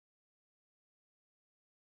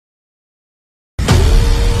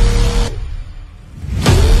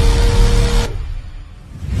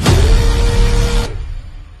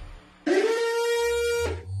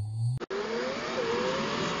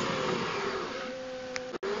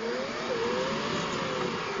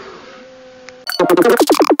Hey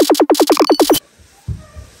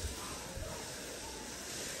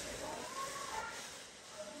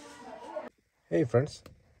friends,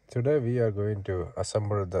 today we are going to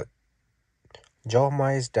assemble the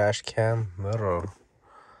JOMISE dash cam mirror.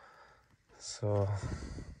 So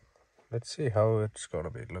let's see how it's gonna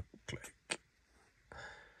be look like.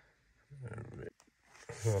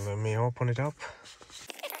 So let me open it up.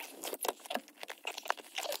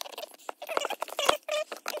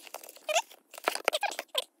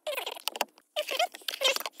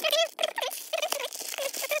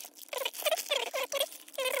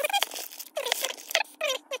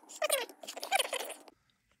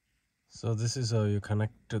 So this is how you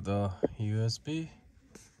connect to the USB,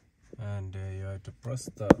 and you have to press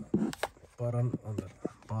the button on the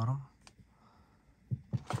bottom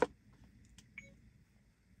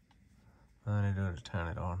and it will turn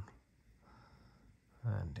it on,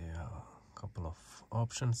 and you have a couple of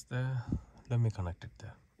options there. Let me connect it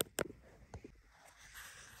there.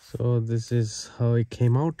 So this is how it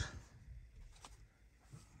came out.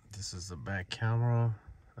 This is the back camera.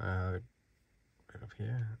 I have it right up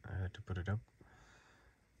here. I had to put it up.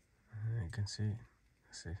 You can see.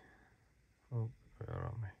 Oh, where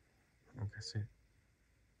am I? Okay, see.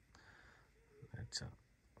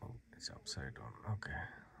 It's upside down. Okay,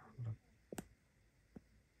 look.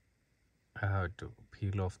 I have to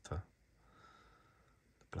peel off the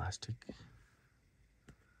plastic.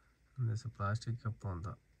 And there's a plastic up on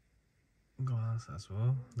the glass as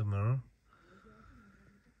well, the mirror.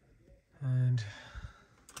 And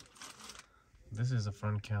this is the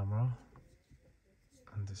front camera,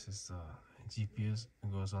 and this is the GPS.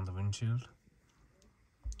 It goes on the windshield.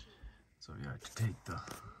 So we have to take the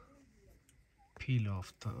peel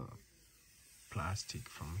off the plastic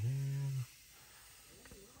from here.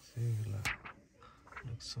 See,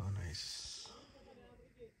 looks so nice.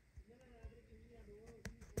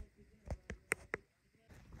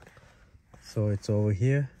 So it's over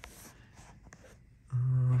here.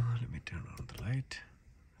 Let me turn on the light.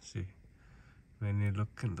 See, when you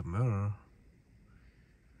look in the mirror,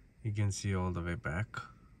 you can see all the way back.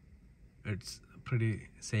 It's pretty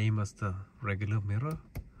same as the regular mirror.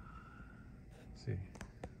 See,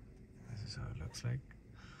 this is how it looks like.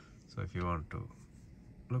 So if you want to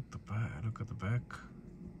look at the back,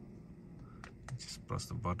 just press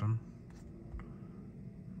the button,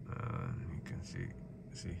 and you can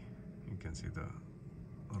see the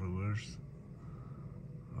reverse,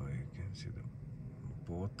 or you can see the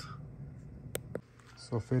both.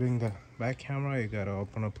 So fitting the back camera, you gotta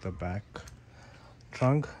open up the back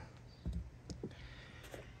trunk,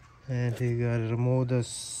 and you gotta remove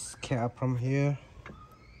this cap from here.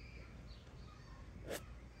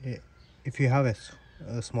 If you have a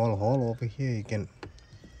small hole over here, you can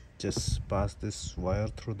just pass this wire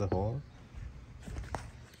through the hole.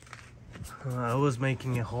 I was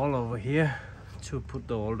making a hole over here to put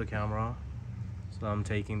the older camera, so I'm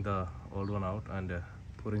taking the old one out and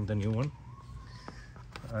putting the new one.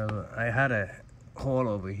 I had a hole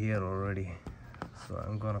over here already, so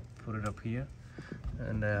I'm gonna put it up here,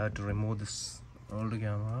 and I had to remove this older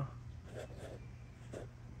camera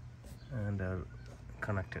and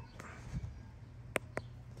connect it.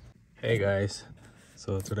 Hey guys,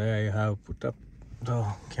 so today I have put up the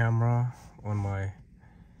camera on my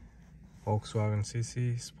Volkswagen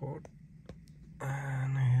CC Sport,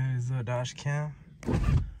 and here is the dash cam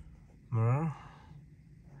mirror.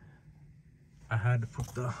 I had to put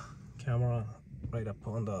the camera right up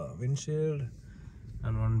on the windshield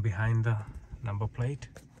and one behind the number plate.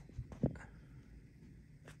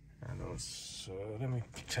 And also, let me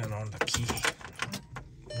turn on the key.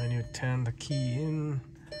 When you turn the key in,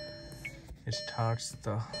 it starts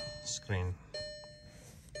the screen.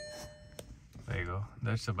 There you go.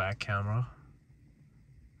 That's the back camera.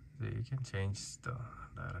 So you can change the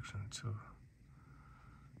direction too.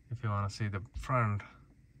 If you want to see the front,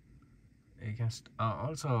 you can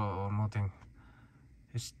also, one more thing,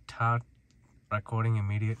 it start recording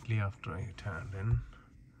immediately after you turn it in.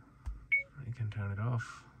 You can turn it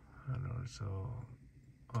off, and also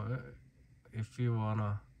if you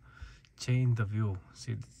wanna change the view,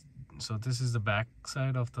 see, so this is the back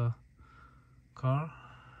side of the car,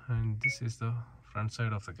 and this is the front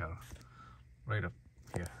side of the car, right up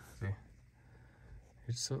here. See,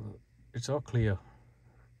 it's all clear,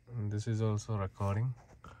 and this is also recording.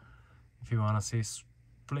 If you want to see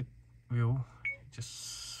split view,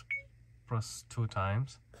 just press 2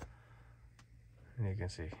 times and you can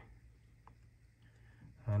see.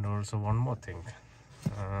 And also one more thing,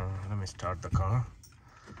 let me start the car.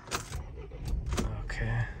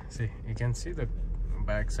 Okay, see, you can see the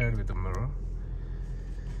back side with the mirror.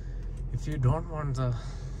 If you don't want the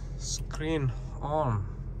screen on,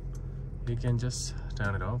 you can just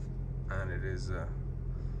turn it off, and it is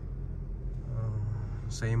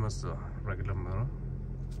same as the regular mirror.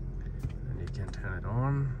 And you can turn it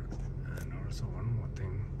on. And also one more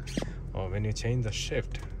thing, when you change the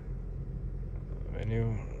shift,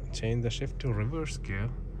 to reverse gear,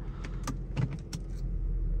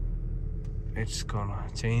 it's gonna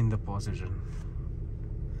change the position.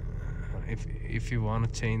 If you want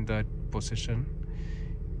to change that position,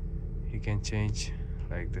 you can change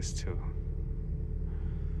like this too.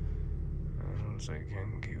 And also you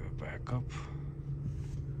can give it back up.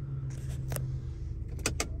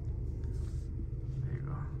 There you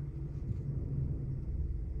go.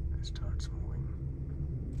 It starts moving.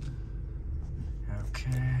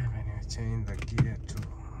 Okay, when you change the gear to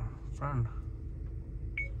front,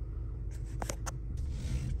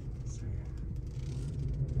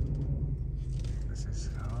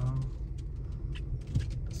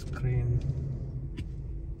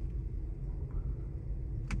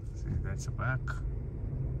 that's the back.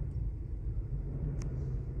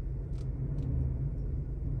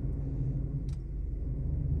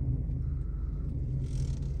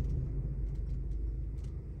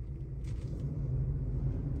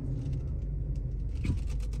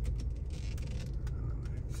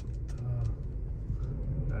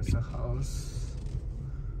 That's the house.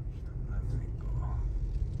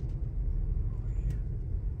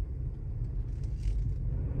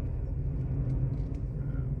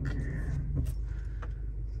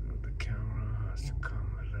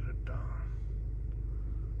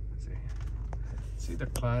 See the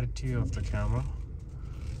clarity of the camera.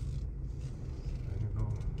 When you go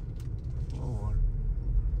forward,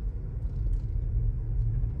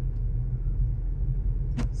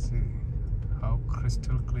 see how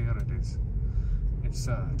crystal clear it is. It's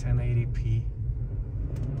a 1080p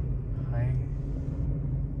high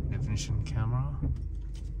definition camera,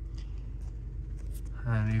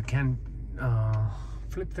 and you can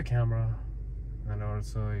flip the camera, and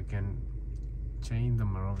also you can change the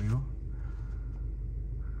mirror view.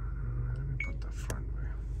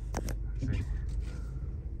 See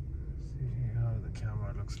how the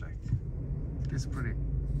camera looks like. It is pretty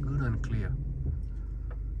good and clear.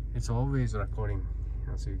 It's always recording,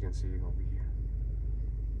 as you can see over here.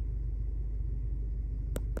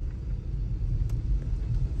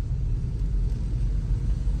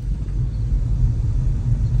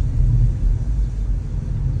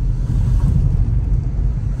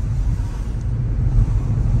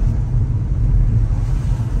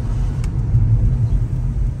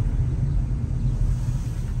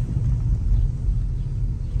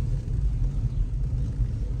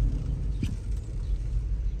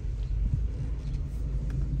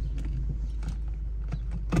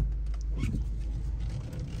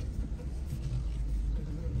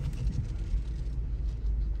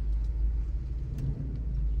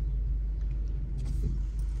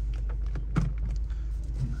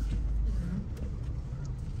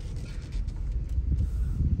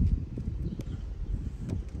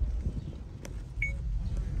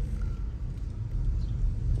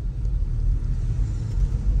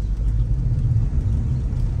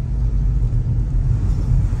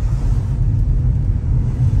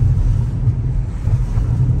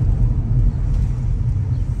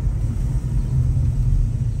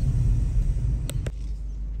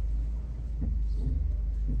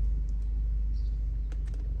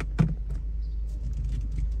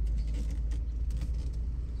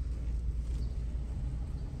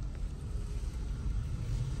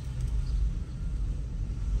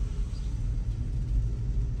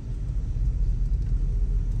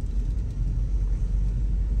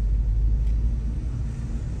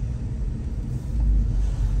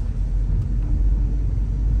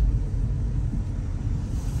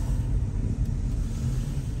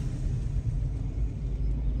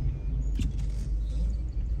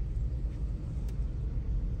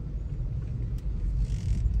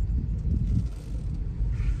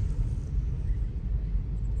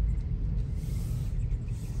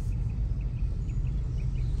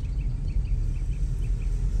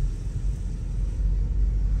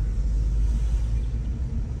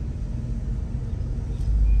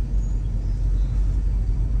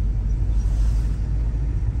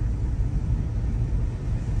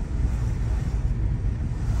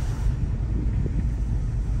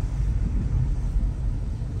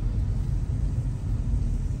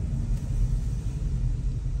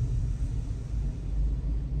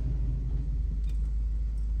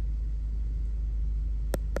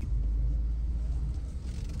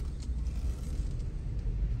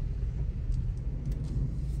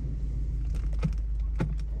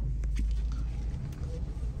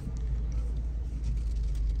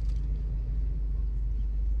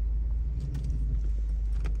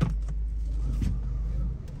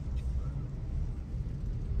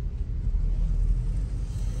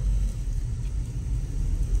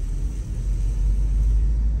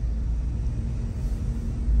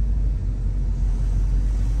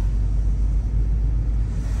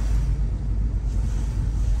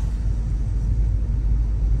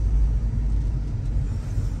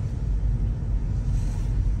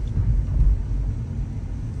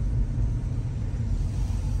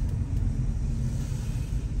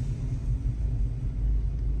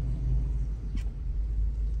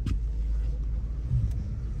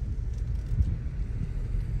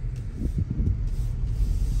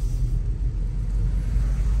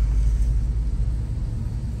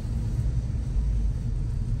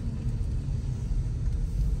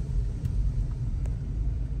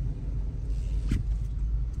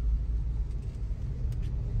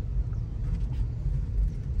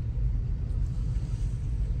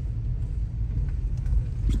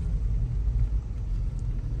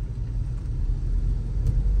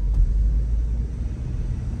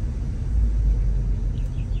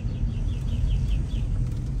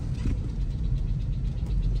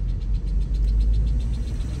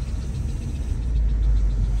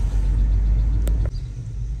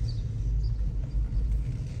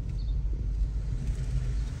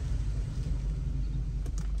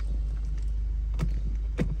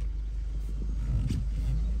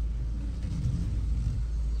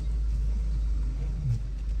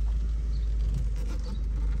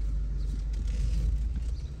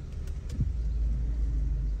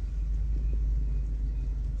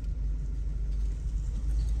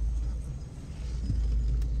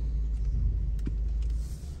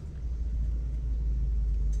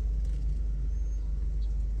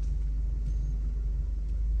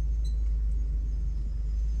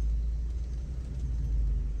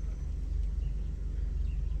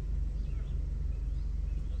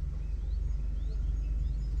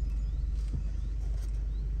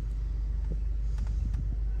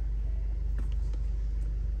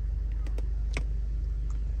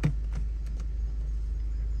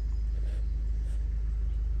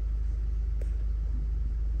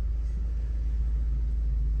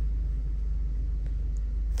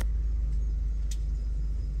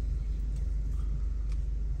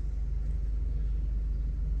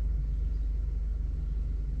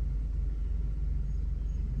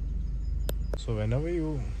 So whenever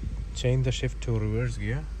you change the shift to reverse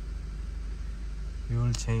gear, you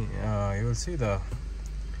will see the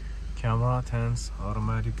camera turns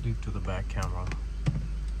automatically to the back camera.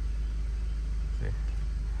 See?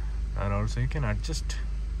 And also you can adjust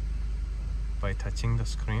by touching the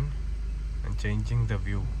screen and changing the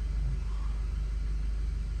view.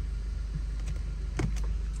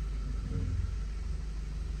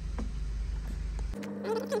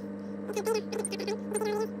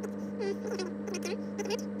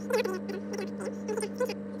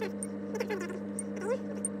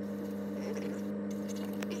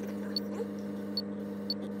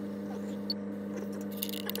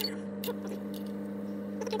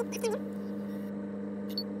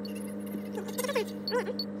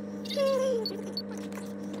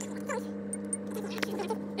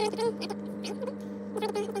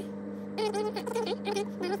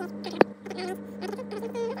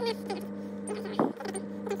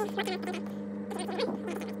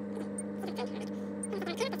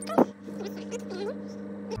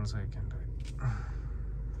 So you can do it.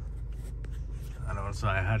 And also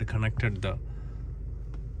I had connected the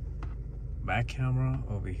back camera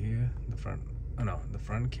over here, the front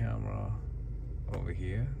camera over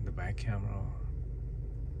here, the back camera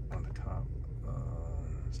on the top.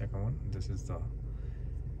 Second one, this is the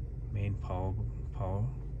main power,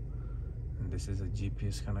 and this is a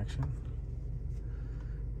GPS connection.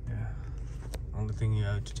 Yeah, only thing you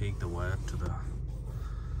have to take the wire to the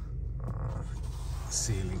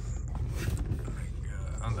ceiling,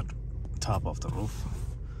 like, on the top of the roof,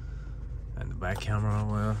 and the back camera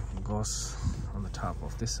wire goes on the top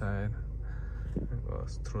of this side. It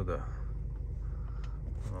goes through the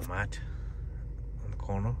mat on the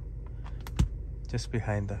corner just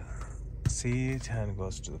behind the seat and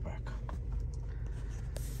goes to the back.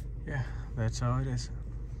 Yeah, that's how it is.